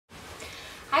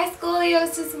Hi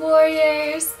Scoliosis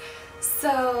Warriors!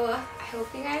 So, I hope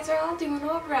you guys are all doing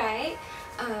alright.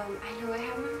 I know I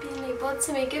haven't been able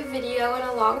to make a video in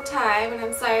a long time, and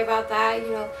I'm sorry about that.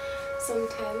 You know,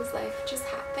 sometimes life just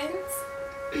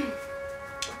happens.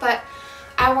 But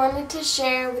I wanted to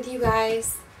share with you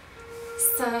guys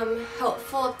some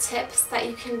helpful tips that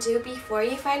you can do before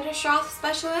you find a Schroth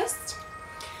specialist.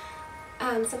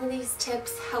 Some of these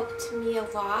tips helped me a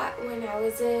lot when I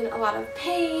was in a lot of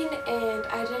pain and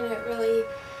I didn't really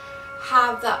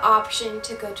have the option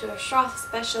to go to a Schroth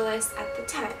specialist at the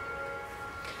time.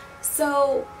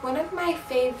 So one of my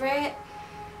favorite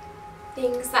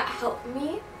things that help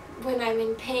me when I'm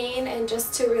in pain and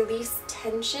just to release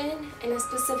tension in a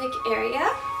specific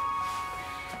area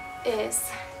is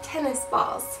tennis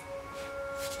balls.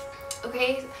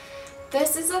 Okay?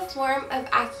 This is a form of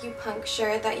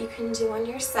acupuncture that you can do on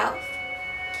yourself,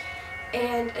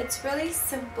 and it's really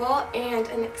simple and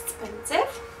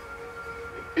inexpensive.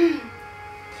 You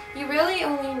really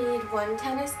only need one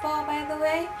tennis ball, by the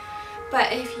way,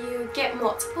 but if you get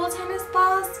multiple tennis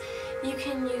balls, you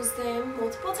can use them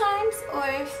multiple times, or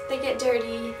if they get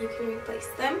dirty, you can replace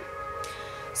them.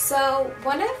 So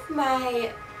one of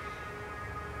the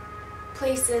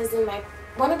places in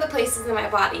my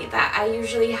body that I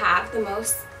usually have the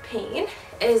most pain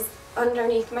is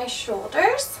underneath my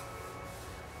shoulders.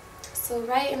 So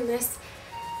right in this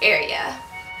area.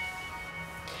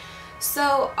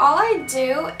 So all I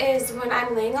do is when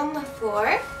I'm laying on the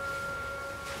floor,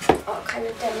 I'll kind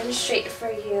of demonstrate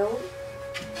for you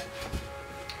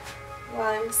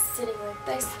while I'm sitting like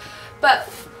this. But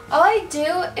all I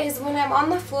do is when I'm on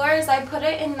the floor is I put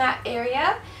it in that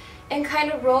area and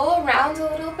kind of roll around a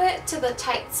little bit to the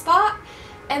tight spot,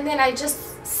 and then I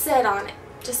just sit on it.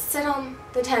 Just sit on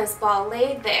the tennis ball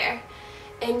laid there,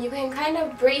 and you can kind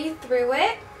of breathe through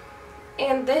it,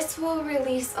 and this will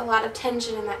release a lot of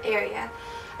tension in that area.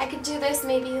 I could do this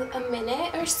maybe a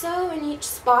minute or so in each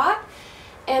spot,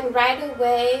 and right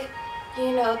away,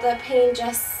 you know, the pain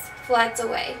just floods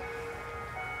away.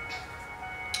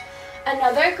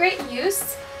 Another great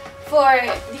use for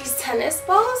these tennis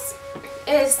balls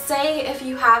is, say if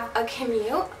you have a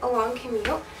long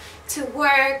commute to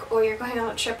work, or you're going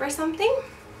on a trip or something.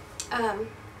 I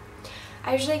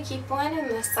usually keep one in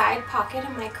the side pocket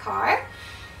of my car,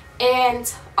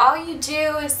 and all you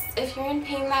do is, if you're in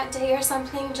pain that day or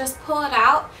something, just pull it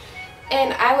out,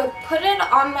 and I would put it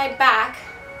on my back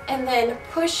and then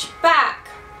push back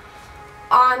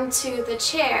onto the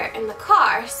chair in the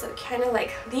car, so kind of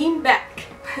like lean back.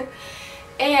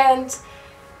 And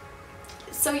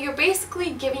so you're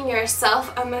basically giving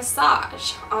yourself a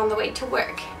massage on the way to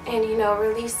work, and, you know,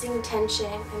 releasing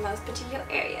tension in those particular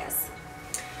areas.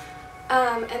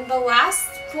 And the last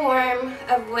form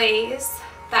of ways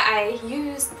that I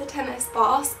use the tennis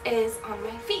balls is on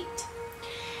my feet.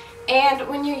 And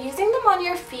when you're using them on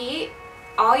your feet,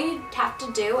 all you have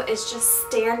to do is just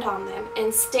stand on them,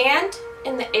 and stand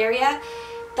in the area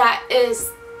that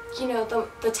is, you know,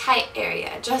 the tight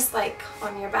area, just like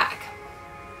on your back.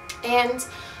 And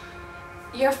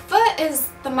your foot is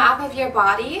the map of your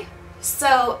body,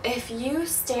 so if you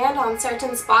stand on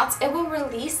certain spots, it will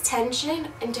release tension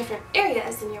in different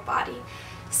areas in your body.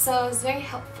 So it's very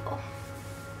helpful.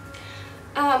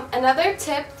 Another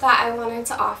tip that I wanted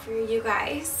to offer you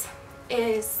guys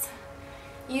is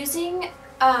using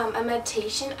a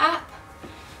meditation app.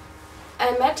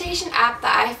 A meditation app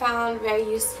that I found very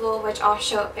useful, which I'll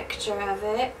show a picture of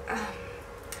it,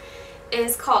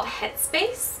 is called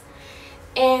Headspace.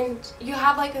 And you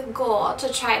have like a goal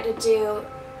to try to do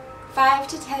 5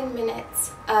 to 10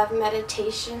 minutes of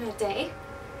meditation a day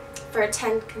for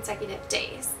 10 consecutive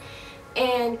days.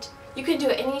 And you can do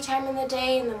it any time in the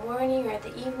day, in the morning or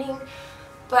the evening,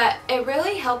 but it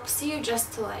really helps you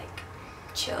just to like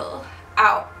chill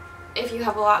out if you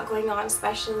have a lot going on,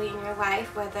 especially in your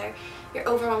life, whether you're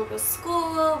overwhelmed with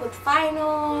school, with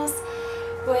finals,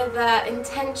 with an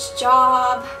intense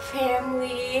job,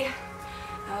 family,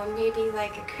 maybe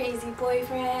like a crazy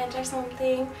boyfriend or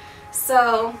something.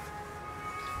 So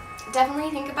definitely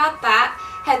think about that.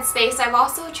 Headspace. I've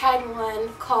also tried one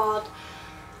called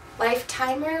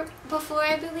Lifetimer before,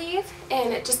 I believe,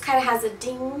 and it just kind of has a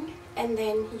ding, and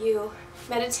then you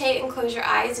meditate and close your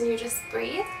eyes and you just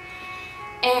breathe,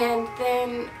 and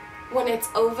then when it's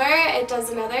over it does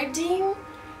another ding,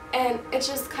 and it's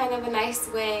just kind of a nice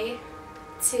way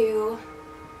to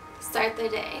start the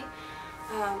day.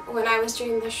 When I was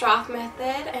doing the Schroth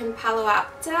method in Palo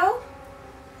Alto,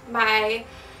 my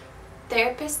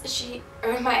therapist,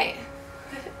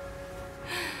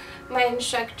 my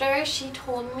instructor, she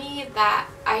told me that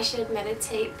I should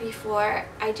meditate before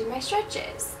I do my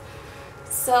stretches.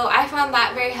 So I found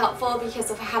that very helpful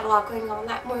because if I had a lot going on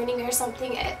that morning or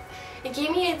something, it gave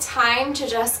me a time to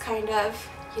just kind of,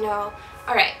 you know,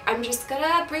 alright, I'm just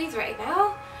gonna breathe right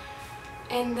now.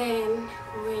 And then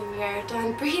when you're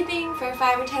done breathing for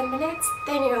 5 or 10 minutes,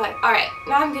 then you're like, alright,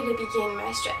 now I'm gonna begin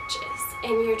my stretches.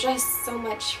 And you're just so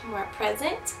much more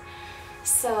present.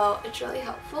 So it's really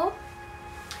helpful.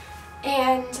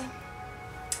 And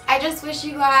I just wish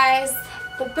you guys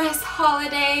the best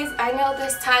holidays. I know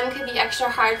this time could be extra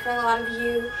hard for a lot of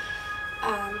you,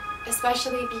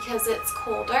 especially because it's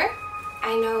colder.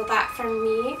 I know that for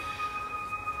me,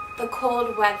 the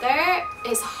cold weather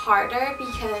is harder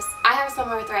because I have some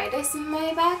arthritis in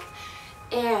my back,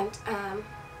 and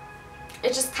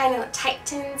it just kind of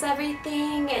tightens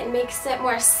everything. It makes it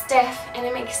more stiff and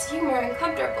it makes you more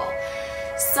uncomfortable.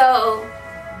 So,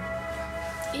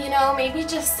 you know, maybe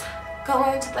just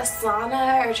go into the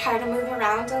sauna or try to move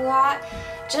around a lot.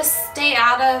 Just stay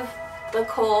out of the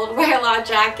cold, wear a lot of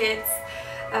jackets.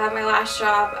 My last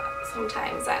job,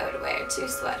 sometimes I would wear 2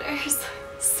 sweaters.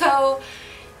 So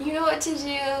you know what to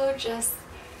do. Just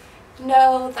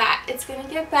know that it's gonna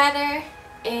get better,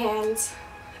 and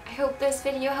I hope this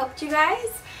video helped you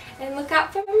guys, and look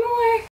out for more.